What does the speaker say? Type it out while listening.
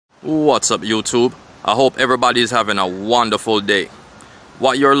What's up, YouTube? I hope everybody's having a wonderful day.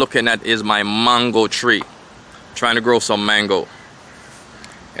 What you're looking at is my mango tree. Trying to grow some mango.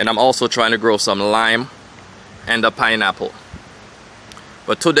 And I'm also trying to grow some lime and a pineapple.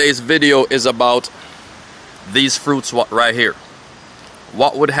 But today's video is about these fruits right here.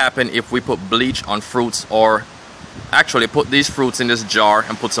 What would happen if we put bleach on fruits, or actually put these fruits in this jar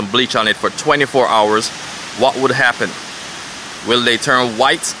and put some bleach on it for 24 hours? What would happen? Will they turn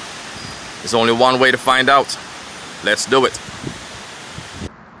white? There's only one way to find out. Let's do it.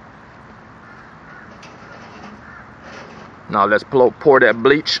 Now let's pour that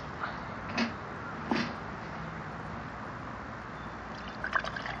bleach.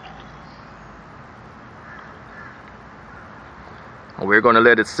 We're going to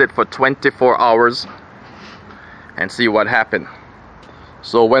let it sit for 24 hours and see what happened.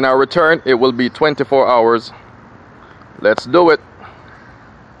 So when I return, it will be 24 hours. Let's do it.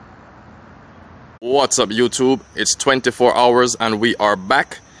 What's up, YouTube? It's 24 hours and we are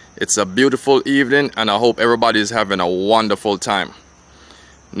back. It's a beautiful evening and I hope everybody's having a wonderful time.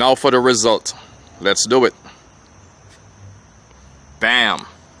 Now for the result. Let's do it. Bam!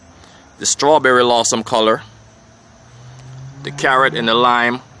 The strawberry lost some color. The carrot and the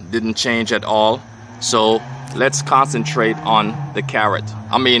lime didn't change at all. So let's concentrate on the carrot.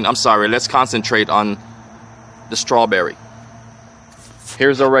 Let's concentrate on the strawberry.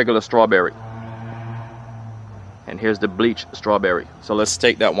 Here's a regular strawberry. And here's the bleached strawberry. So let's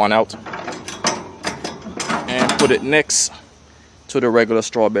take that one out and put it next to the regular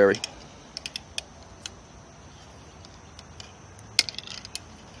strawberry.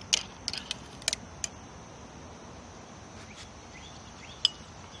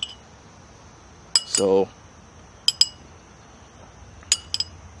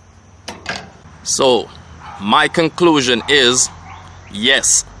 So my conclusion is,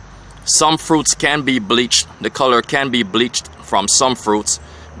 yes, some fruits can be bleached. The color can be bleached from some fruits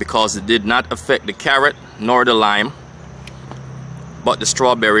because it did not affect the carrot nor the lime, but the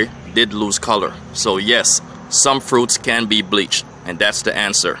strawberry did lose color. So yes, some fruits can be bleached, and that's the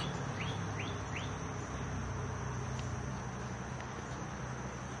answer.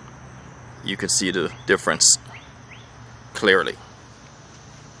 You can see the difference clearly.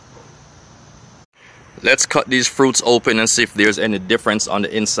 Let's cut these fruits open and see if there's any difference on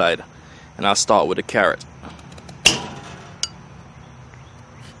the inside. And I'll start with the carrot.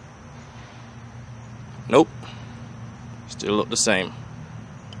 Nope. Still look the same.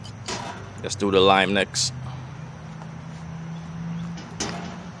 Let's do the lime next.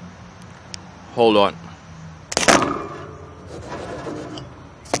 Hold on.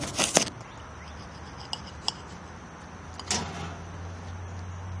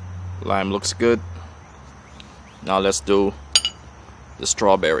 Lime looks good. Now let's do the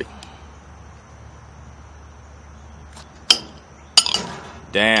strawberry.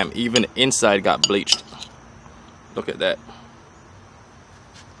 Damn, even the inside got bleached. Look at that.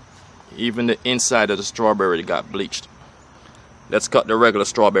 Even the inside of the strawberry got bleached. Let's cut the regular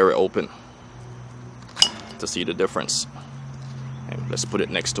strawberry open to see the difference. And let's put it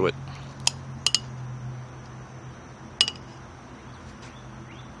next to it.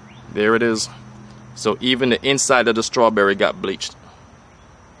 There it is. So even the inside of the strawberry got bleached.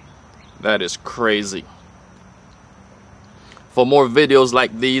 That is crazy. For more videos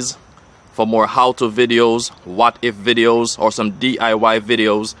like these, for more how-to videos, what-if videos, or some DIY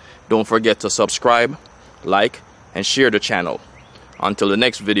videos, don't forget to subscribe, like, and share the channel. Until the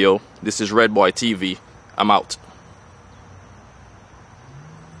next video, this is Red Boy TV. I'm out.